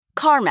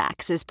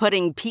CarMax is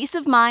putting peace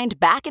of mind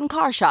back in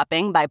car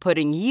shopping by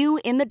putting you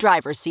in the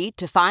driver's seat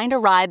to find a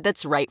ride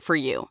that's right for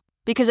you.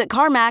 Because at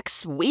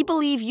CarMax, we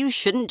believe you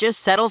shouldn't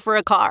just settle for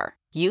a car.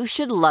 You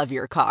should love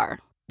your car.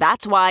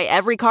 That's why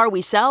every car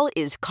we sell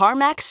is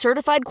CarMax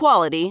certified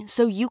quality,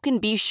 so you can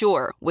be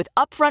sure with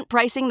upfront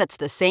pricing that's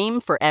the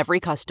same for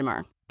every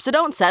customer. So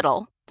don't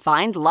settle.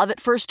 Find love at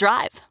first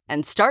drive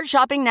and start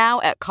shopping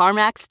now at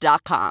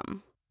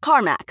CarMax.com.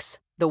 CarMax,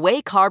 the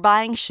way car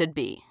buying should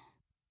be.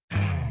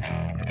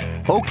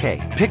 Okay,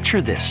 picture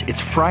this.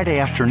 It's Friday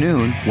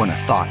afternoon when a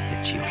thought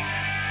hits you.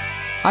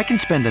 I can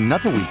spend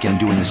another weekend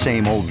doing the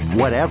same old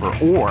whatever,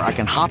 or I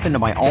can hop into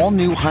my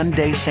all-new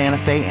Hyundai Santa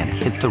Fe and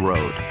hit the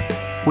road.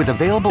 With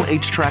available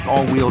H-Track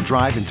all-wheel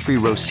drive and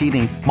 3-row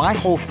seating, my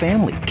whole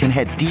family can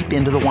head deep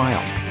into the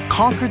wild.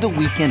 Conquer the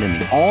weekend in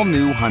the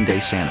all-new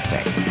Hyundai Santa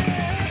Fe.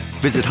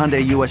 Visit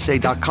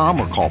HyundaiUSA.com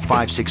or call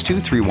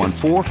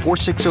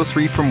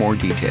 562-314-4603 for more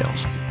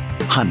details.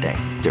 Hyundai,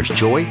 there's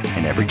joy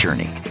in every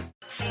journey.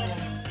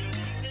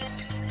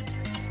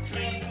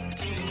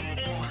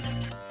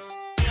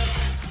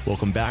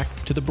 Welcome back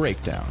to The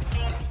Breakdown,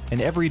 an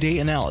everyday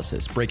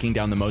analysis breaking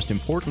down the most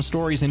important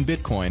stories in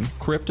Bitcoin,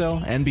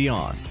 crypto, and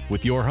beyond,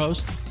 with your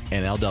host,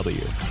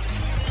 NLW.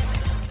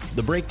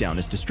 The Breakdown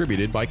is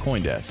distributed by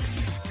CoinDesk.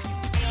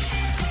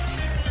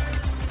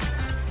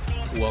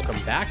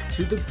 Welcome back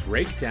to The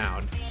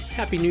Breakdown.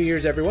 Happy New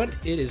Year's, everyone.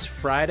 It is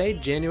Friday,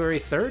 January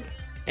 3rd,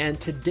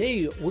 and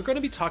today we're going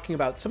to be talking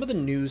about some of the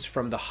news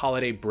from the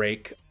holiday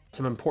break,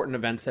 some important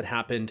events that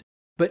happened,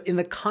 but in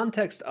the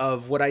context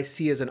of what I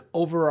see as an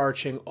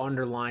overarching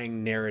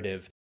underlying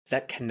narrative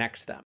that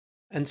connects them.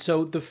 And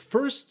so the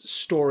first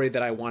story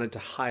that I wanted to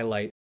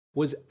highlight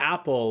was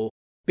Apple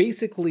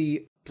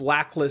basically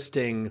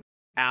blacklisting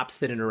apps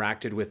that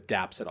interacted with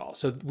dApps at all.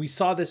 So we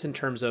saw this in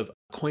terms of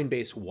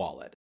Coinbase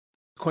Wallet.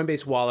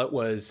 Coinbase Wallet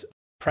was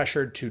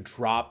pressured to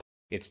drop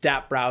its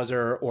dApp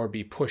browser or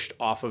be pushed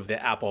off of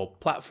the Apple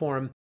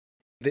platform.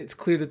 It's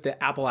clear that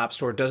the Apple App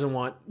Store doesn't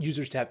want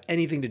users to have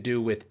anything to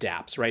do with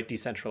dApps, right?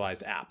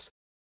 Decentralized apps.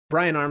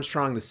 Brian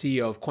Armstrong, the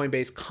CEO of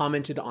Coinbase,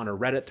 commented on a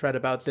Reddit thread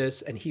about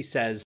this, and he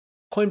says,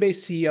 Coinbase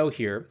CEO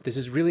here, this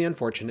is really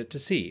unfortunate to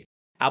see.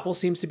 Apple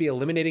seems to be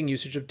eliminating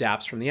usage of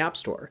dApps from the App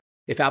Store.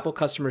 If Apple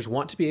customers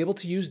want to be able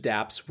to use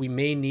dApps, we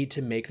may need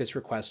to make this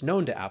request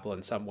known to Apple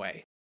in some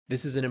way.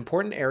 This is an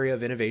important area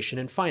of innovation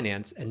and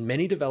finance, and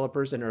many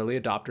developers and early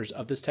adopters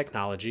of this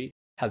technology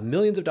have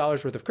millions of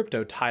dollars worth of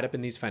crypto tied up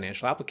in these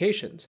financial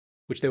applications,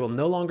 which they will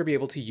no longer be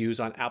able to use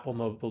on Apple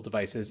mobile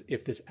devices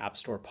if this App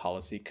Store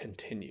policy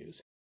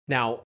continues.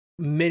 Now,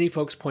 many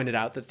folks pointed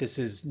out that this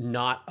is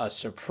not a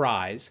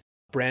surprise.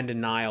 Brandon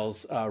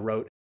Niles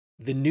wrote,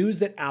 the news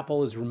that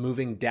Apple is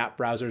removing dApp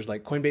browsers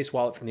like Coinbase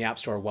Wallet from the App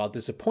Store, while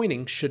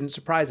disappointing, shouldn't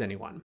surprise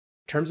anyone.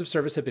 Terms of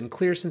service have been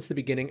clear since the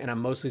beginning, and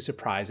I'm mostly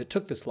surprised it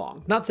took this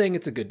long. Not saying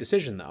it's a good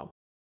decision, though.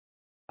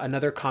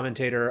 Another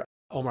commentator,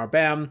 Omar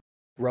Bam,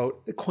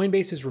 wrote,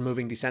 Coinbase is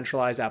removing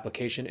decentralized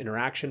application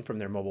interaction from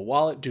their mobile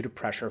wallet due to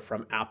pressure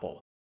from Apple.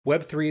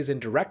 Web3 is in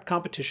direct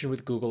competition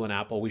with Google and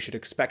Apple. We should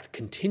expect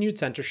continued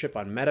censorship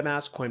on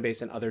MetaMask,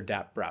 Coinbase, and other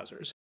dApp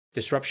browsers.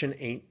 Disruption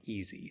ain't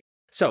easy.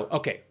 So,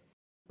 okay,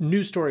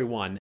 news story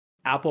one,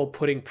 Apple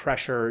putting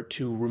pressure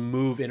to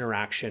remove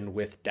interaction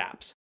with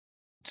dApps.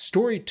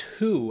 Story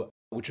two,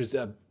 which was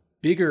a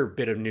bigger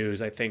bit of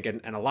news, I think,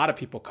 and a lot of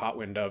people caught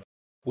wind of,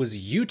 was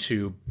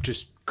YouTube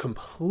just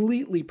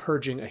completely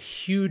purging a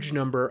huge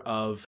number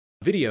of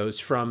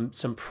videos from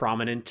some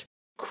prominent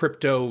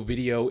crypto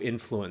video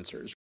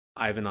influencers,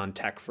 Ivan on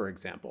Tech, for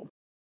example.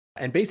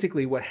 And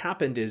basically what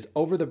happened is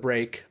over the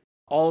break,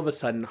 all of a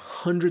sudden,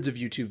 hundreds of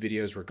YouTube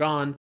videos were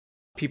gone.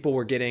 People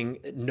were getting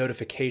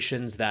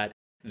notifications that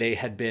they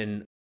had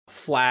been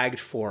flagged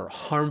for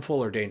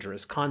harmful or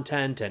dangerous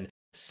content and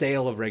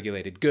sale of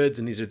regulated goods.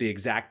 And these are the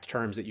exact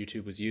terms that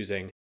YouTube was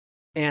using.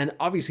 And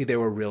obviously they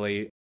were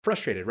really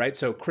frustrated, right?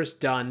 So Chris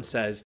Dunn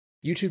says,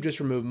 YouTube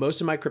just removed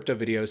most of my crypto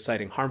videos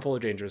citing harmful or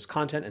dangerous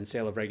content and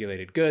sale of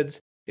regulated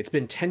goods. It's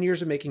been 10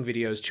 years of making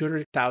videos,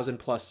 200,000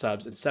 plus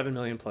subs and 7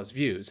 million plus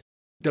views.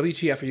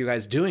 WTF are you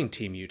guys doing,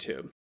 Team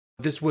YouTube?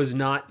 This was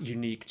not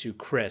unique to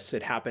Chris.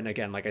 It happened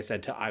again, like I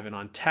said, to Ivan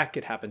on Tech.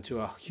 It happened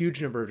to a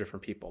huge number of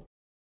different people.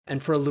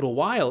 And for a little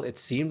while, it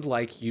seemed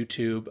like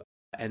YouTube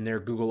and their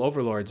Google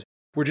overlords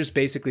were just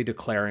basically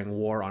declaring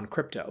war on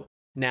crypto.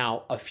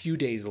 Now, a few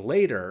days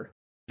later,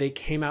 they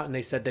came out and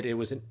they said that it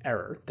was an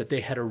error, that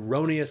they had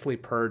erroneously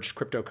purged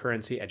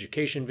cryptocurrency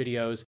education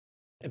videos.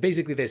 And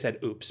basically they said,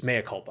 oops,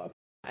 mea culpa,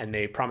 and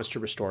they promised to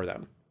restore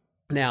them.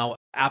 Now,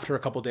 after a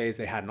couple days,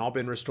 they hadn't all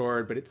been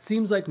restored, but it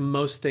seems like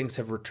most things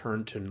have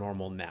returned to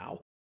normal now.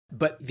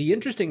 But the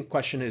interesting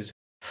question is,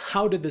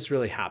 how did this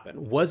really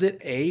happen? Was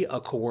it a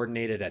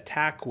coordinated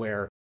attack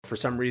where for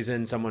some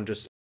reason someone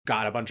just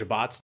got a bunch of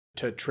bots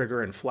to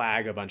trigger and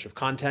flag a bunch of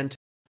content?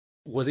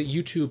 Was it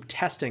YouTube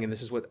testing? And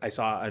this is what I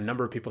saw a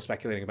number of people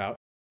speculating about.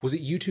 Was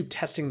it YouTube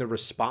testing the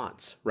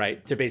response,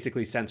 right, to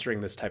basically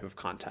censoring this type of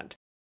content?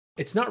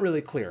 It's not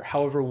really clear.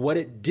 However, what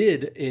it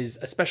did is,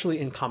 especially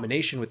in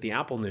combination with the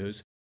Apple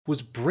news,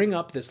 was bring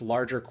up this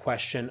larger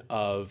question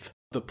of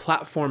the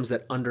platforms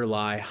that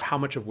underlie how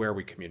much of where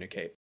we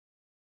communicate.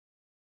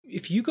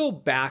 If you go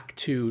back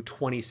to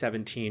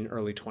 2017,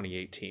 early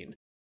 2018,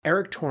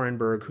 Eric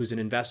Torenberg, who's an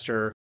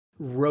investor,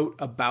 wrote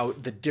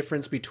about the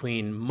difference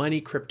between money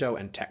crypto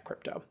and tech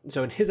crypto.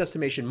 So in his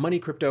estimation, money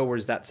crypto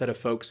was that set of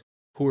folks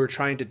who were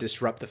trying to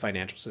disrupt the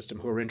financial system,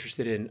 who were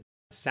interested in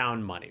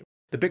sound money.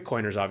 The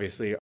Bitcoiners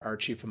obviously are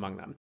chief among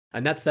them.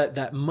 And that's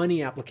that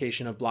money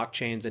application of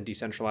blockchains and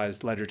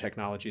decentralized ledger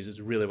technologies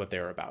is really what they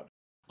were about.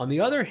 On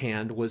the other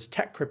hand was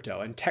tech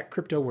crypto, and tech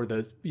crypto were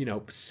the,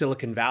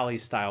 Silicon Valley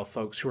style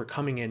folks who were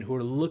coming in, who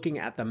were looking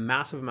at the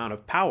massive amount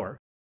of power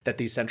that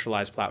these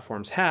centralized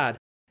platforms had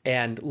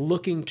and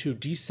looking to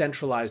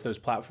decentralize those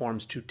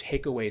platforms to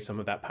take away some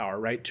of that power,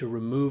 right? To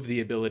remove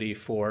the ability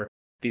for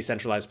these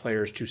centralized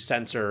players to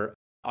censor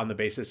on the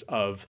basis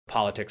of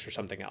politics or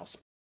something else.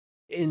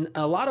 In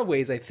a lot of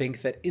ways, I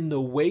think that in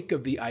the wake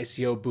of the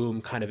ICO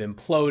boom kind of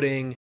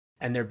imploding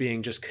and there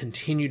being just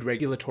continued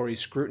regulatory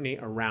scrutiny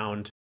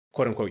around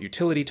quote unquote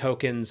utility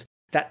tokens,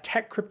 that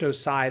tech crypto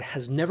side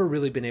has never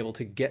really been able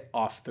to get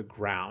off the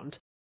ground.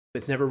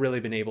 It's never really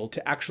been able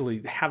to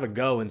actually have a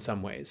go in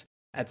some ways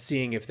at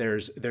seeing if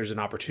there's an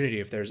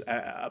opportunity, if there's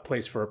a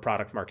place for a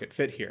product market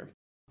fit here.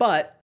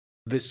 But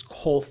this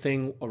whole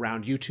thing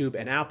around YouTube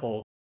and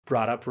Apple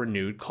brought up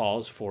renewed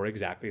calls for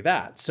exactly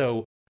that.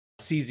 So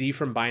CZ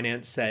from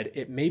Binance said,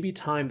 it may be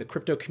time the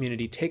crypto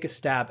community take a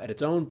stab at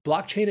its own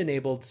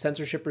blockchain-enabled,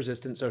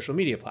 censorship-resistant social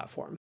media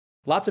platform.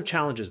 Lots of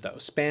challenges though: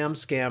 spam,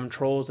 scam,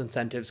 trolls,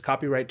 incentives,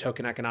 copyright,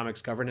 token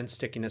economics, governance,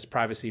 stickiness,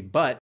 privacy,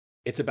 but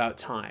it's about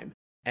time.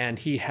 And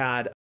he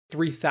had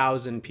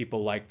 3,000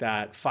 people like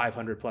that,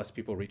 500 plus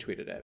people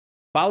retweeted it.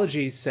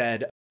 Balaji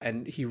said,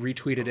 and he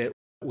retweeted it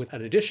with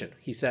an addition.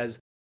 He says,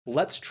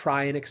 let's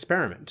try an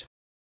experiment.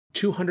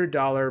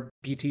 $200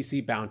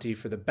 BTC bounty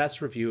for the best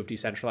review of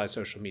decentralized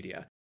social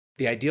media.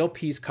 The ideal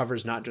piece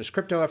covers not just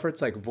crypto efforts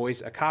like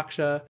Voice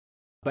Akaksha,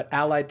 but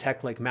allied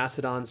tech like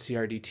Mastodon,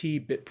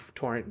 CRDT,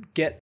 BitTorrent,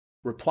 Git.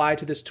 Reply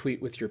to this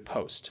tweet with your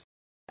post.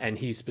 And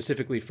he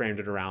specifically framed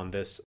it around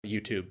this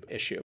YouTube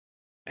issue.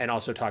 And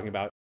also talking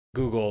about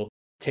Google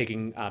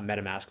taking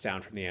MetaMask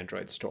down from the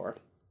Android store.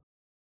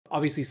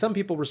 Obviously, some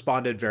people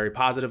responded very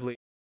positively.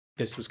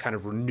 This was kind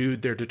of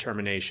renewed their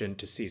determination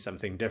to see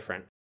something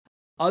different.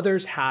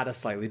 Others had a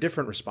slightly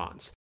different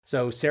response.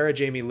 So Sarah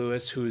Jamie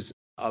Lewis, who's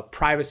a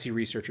privacy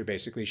researcher,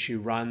 basically, she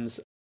runs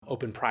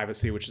Open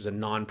Privacy, which is a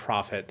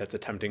nonprofit that's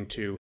attempting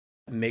to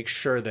make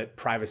sure that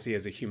privacy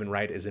as a human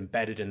right is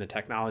embedded in the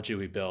technology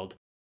we build,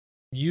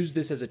 used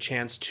this as a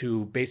chance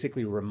to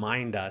basically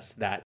remind us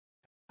that,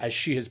 as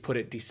she has put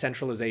it,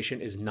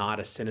 decentralization is not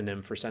a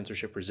synonym for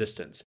censorship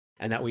resistance,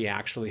 and that we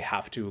actually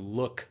have to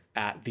look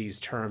at these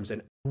terms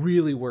and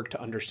really work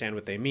to understand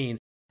what they mean.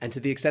 And to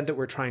the extent that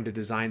we're trying to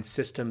design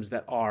systems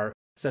that are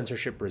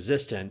censorship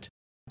resistant,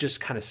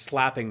 just kind of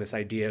slapping this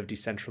idea of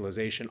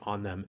decentralization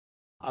on them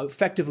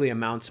effectively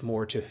amounts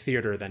more to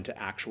theater than to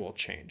actual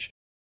change.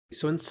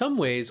 So in some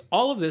ways,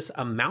 all of this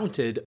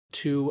amounted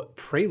to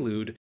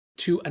prelude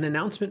to an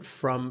announcement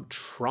from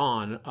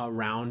Tron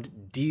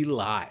around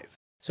DLive.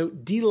 So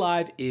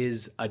DLive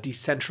is a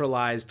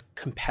decentralized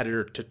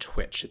competitor to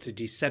Twitch. It's a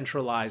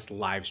decentralized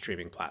live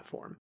streaming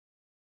platform.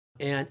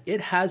 And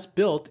it has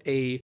built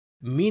a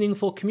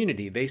meaningful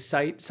community. They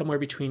cite somewhere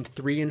between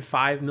 3 and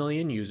 5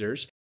 million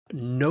users.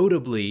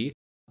 Notably,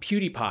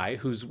 PewDiePie,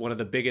 who's one of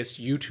the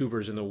biggest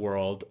YouTubers in the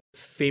world,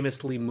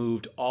 famously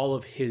moved all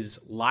of his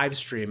live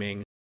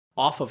streaming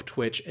off of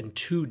Twitch and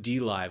to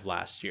DLive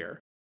last year.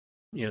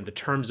 The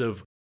terms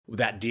of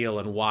that deal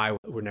and why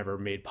were never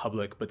made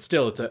public, but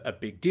still it's a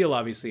big deal,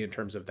 obviously, in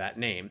terms of that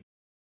name.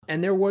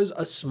 And there was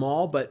a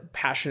small but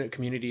passionate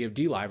community of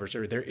DLivers,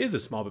 or there is a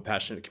small but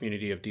passionate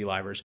community of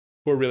DLivers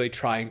who are really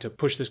trying to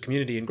push this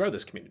community and grow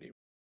this community.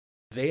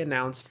 They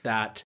announced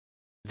that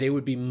they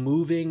would be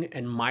moving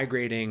and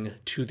migrating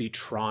to the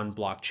Tron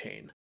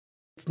blockchain.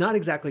 It's not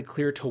exactly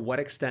clear to what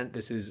extent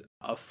this is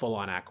a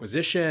full-on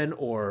acquisition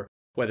or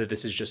whether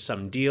this is just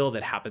some deal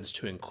that happens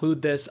to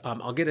include this.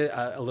 I'll get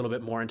a little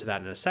bit more into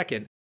that in a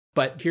second.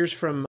 But here's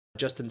from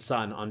Justin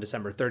Sun on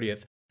December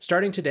 30th.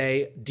 Starting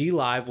today,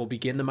 DLive will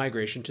begin the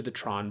migration to the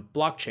Tron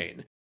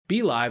blockchain.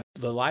 BLive,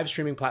 the live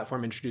streaming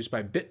platform introduced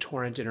by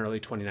BitTorrent in early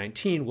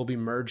 2019, will be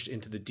merged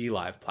into the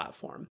DLive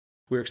platform.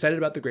 We're excited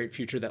about the great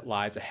future that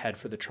lies ahead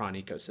for the Tron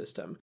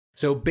ecosystem.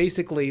 So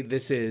basically,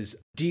 this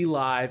is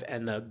DLive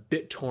and the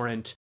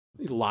BitTorrent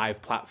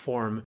live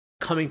platform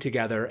coming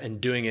together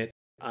and doing it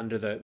under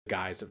the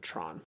guise of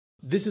Tron.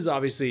 This is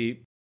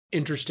obviously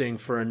interesting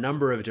for a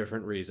number of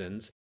different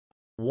reasons.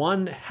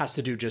 One has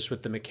to do just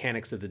with the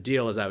mechanics of the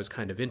deal, as I was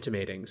kind of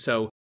intimating.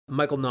 So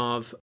Michael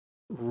Nov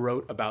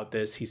wrote about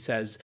this. He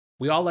says,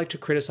 we all like to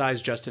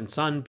criticize Justin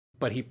Sun,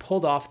 but he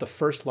pulled off the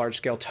first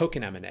large-scale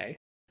token M&A.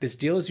 This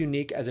deal is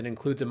unique as it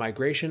includes a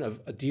migration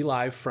of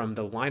DLive from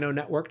the Lino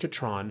network to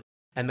Tron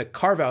and the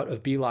carve-out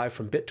of BLive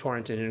from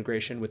BitTorrent and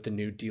integration with the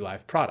new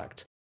DLive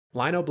product.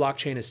 Lino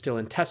blockchain is still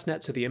in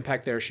testnet, so the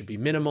impact there should be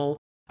minimal.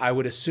 I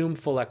would assume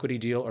full equity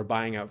deal or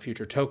buying out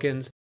future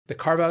tokens. The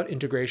carve-out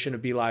integration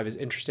of BeLive is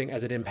interesting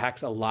as it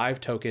impacts a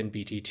live token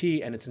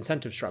BTT and its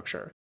incentive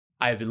structure.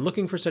 I have been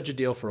looking for such a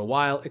deal for a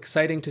while.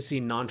 Exciting to see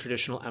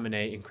non-traditional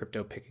M&A in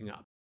crypto picking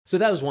up. So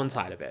that was one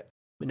side of it.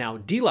 Now,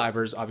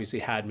 D-Livers obviously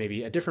had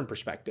maybe a different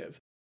perspective.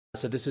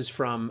 So this is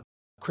from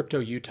Crypto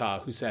Utah,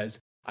 who says,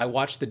 I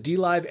watched the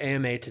D-Live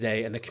AMA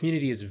today and the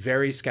community is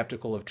very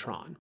skeptical of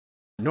Tron.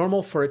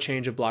 Normal for a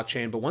change of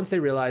blockchain, but once they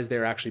realize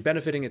they're actually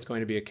benefiting, it's going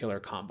to be a killer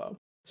combo.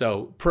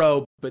 So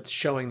pro, but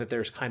showing that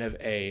there's kind of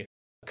a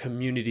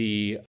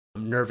community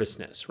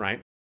nervousness,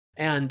 right?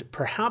 And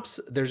perhaps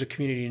there's a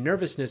community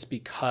nervousness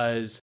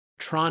because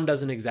Tron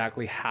doesn't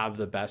exactly have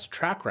the best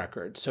track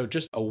record. So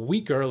just a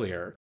week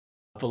earlier,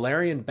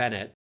 Valerian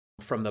Bennett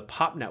from the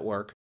Pop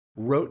Network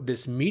wrote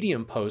this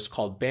Medium post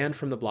called Banned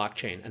from the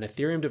Blockchain, an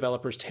Ethereum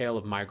developer's tale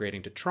of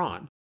migrating to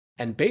Tron.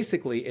 And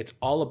basically, it's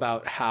all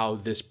about how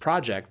this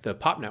project, the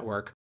Pop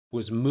Network,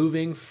 was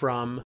moving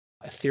from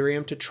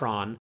Ethereum to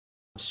Tron,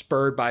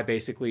 spurred by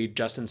basically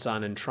Justin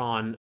Sun and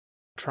Tron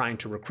trying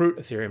to recruit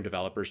Ethereum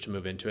developers to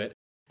move into it,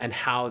 and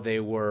how they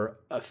were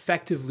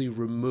effectively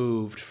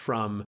removed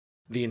from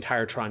the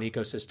entire Tron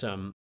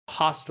ecosystem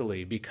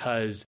hostilely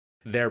because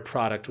their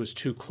product was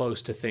too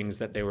close to things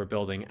that they were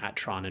building at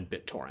Tron and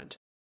BitTorrent.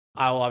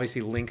 I'll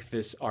obviously link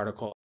this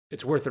article.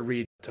 It's worth a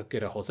read to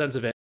get a whole sense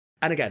of it.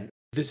 And again,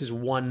 this is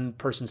one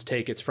person's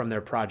take. It's from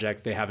their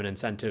project. They have an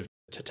incentive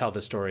to tell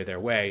the story their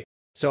way.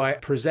 So I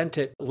present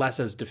it less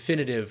as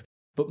definitive,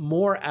 but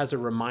more as a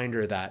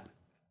reminder that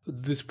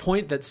this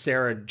point that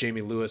Sarah Jamie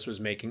Lewis was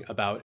making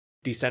about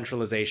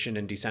decentralization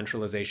and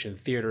decentralization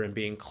theater and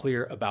being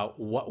clear about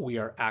what we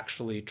are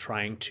actually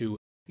trying to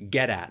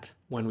get at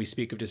when we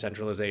speak of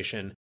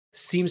decentralization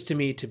seems to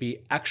me to be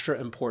extra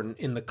important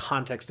in the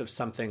context of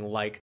something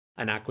like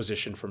an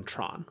acquisition from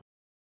Tron.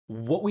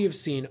 What we have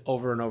seen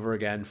over and over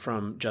again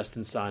from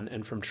Justin Sun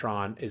and from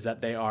Tron is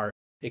that they are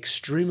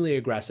extremely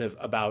aggressive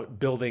about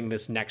building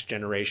this next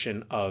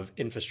generation of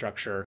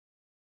infrastructure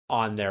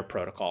on their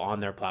protocol,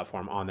 on their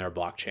platform, on their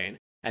blockchain.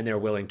 And they're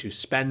willing to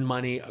spend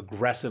money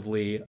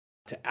aggressively,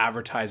 to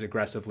advertise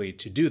aggressively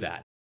to do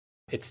that.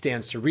 It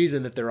stands to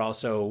reason that they're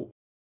also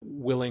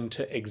willing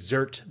to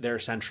exert their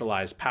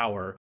centralized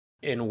power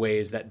in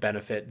ways that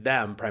benefit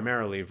them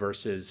primarily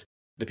versus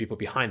the people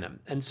behind them.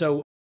 And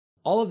so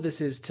all of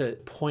this is to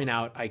point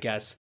out, I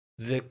guess,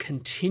 the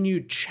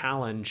continued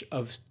challenge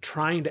of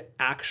trying to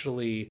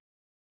actually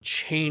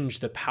change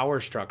the power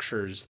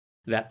structures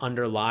that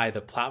underlie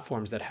the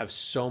platforms that have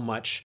so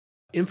much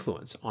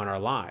influence on our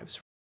lives.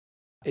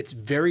 It's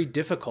very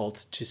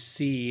difficult to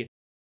see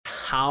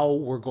how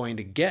we're going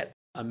to get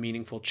a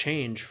meaningful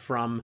change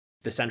from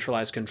the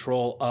centralized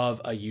control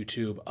of a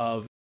YouTube,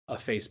 of a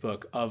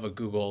Facebook, of a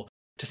Google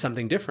to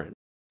something different,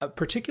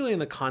 particularly in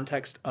the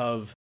context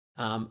of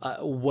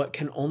what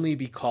can only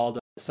be called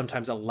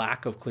sometimes a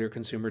lack of clear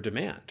consumer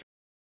demand.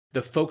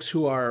 The folks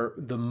who are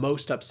the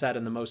most upset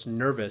and the most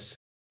nervous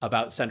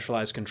about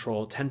centralized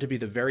control tend to be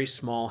the very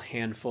small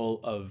handful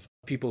of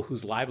people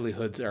whose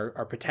livelihoods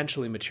are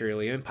potentially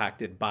materially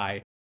impacted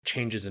by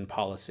changes in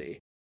policy.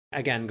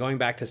 Again, going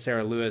back to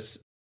Sarah Lewis,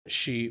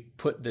 she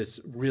put this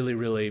really,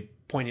 really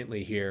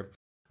poignantly here.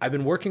 I've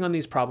been working on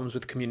these problems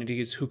with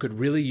communities who could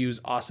really use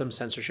awesome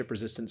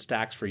censorship-resistant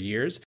stacks for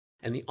years,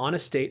 and the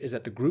honest state is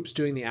that the groups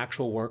doing the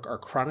actual work are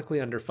chronically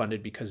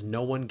underfunded because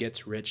no one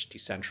gets rich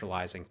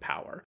decentralizing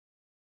power.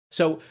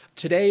 So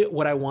today,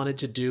 what I wanted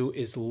to do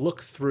is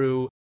look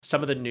through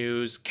some of the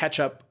news, catch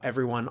up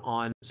everyone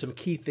on some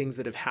key things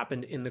that have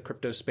happened in the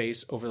crypto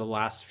space over the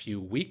last few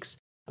weeks,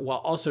 while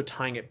also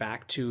tying it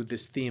back to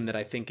this theme that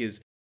I think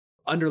is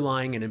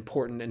underlying and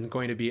important and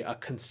going to be a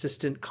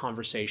consistent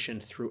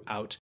conversation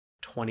throughout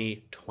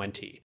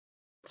 2020.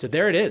 So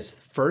there it is,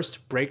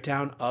 first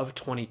breakdown of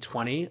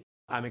 2020.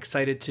 I'm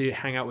excited to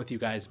hang out with you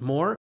guys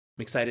more.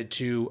 I'm excited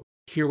to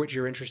hear what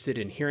you're interested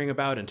in hearing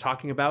about and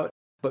talking about.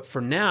 But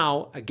for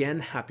now,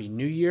 again, Happy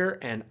New Year,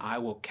 and I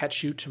will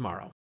catch you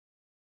tomorrow.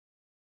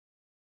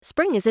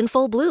 Spring is in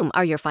full bloom.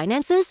 Are your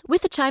finances?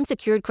 With the Chime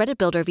Secured Credit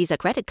Builder Visa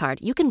Credit Card,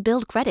 you can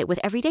build credit with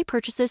everyday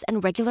purchases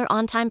and regular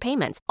on-time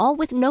payments, all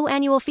with no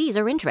annual fees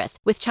or interest.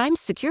 With Chime's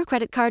Secure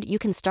Credit Card, you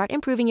can start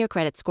improving your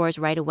credit scores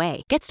right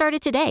away. Get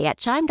started today at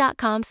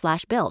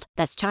chime.com/build.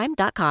 That's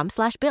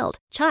chime.com/build.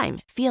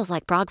 Chime feels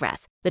like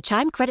progress. The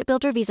Chime Credit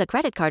Builder Visa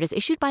Credit Card is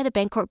issued by the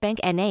Bancorp Bank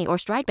N.A. or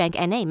Stride Bank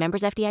N.A.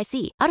 members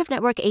FDIC.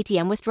 Out-of-network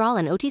ATM withdrawal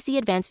and OTC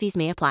advance fees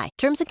may apply.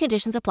 Terms and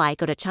conditions apply.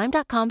 Go to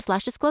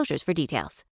chime.com/disclosures for details.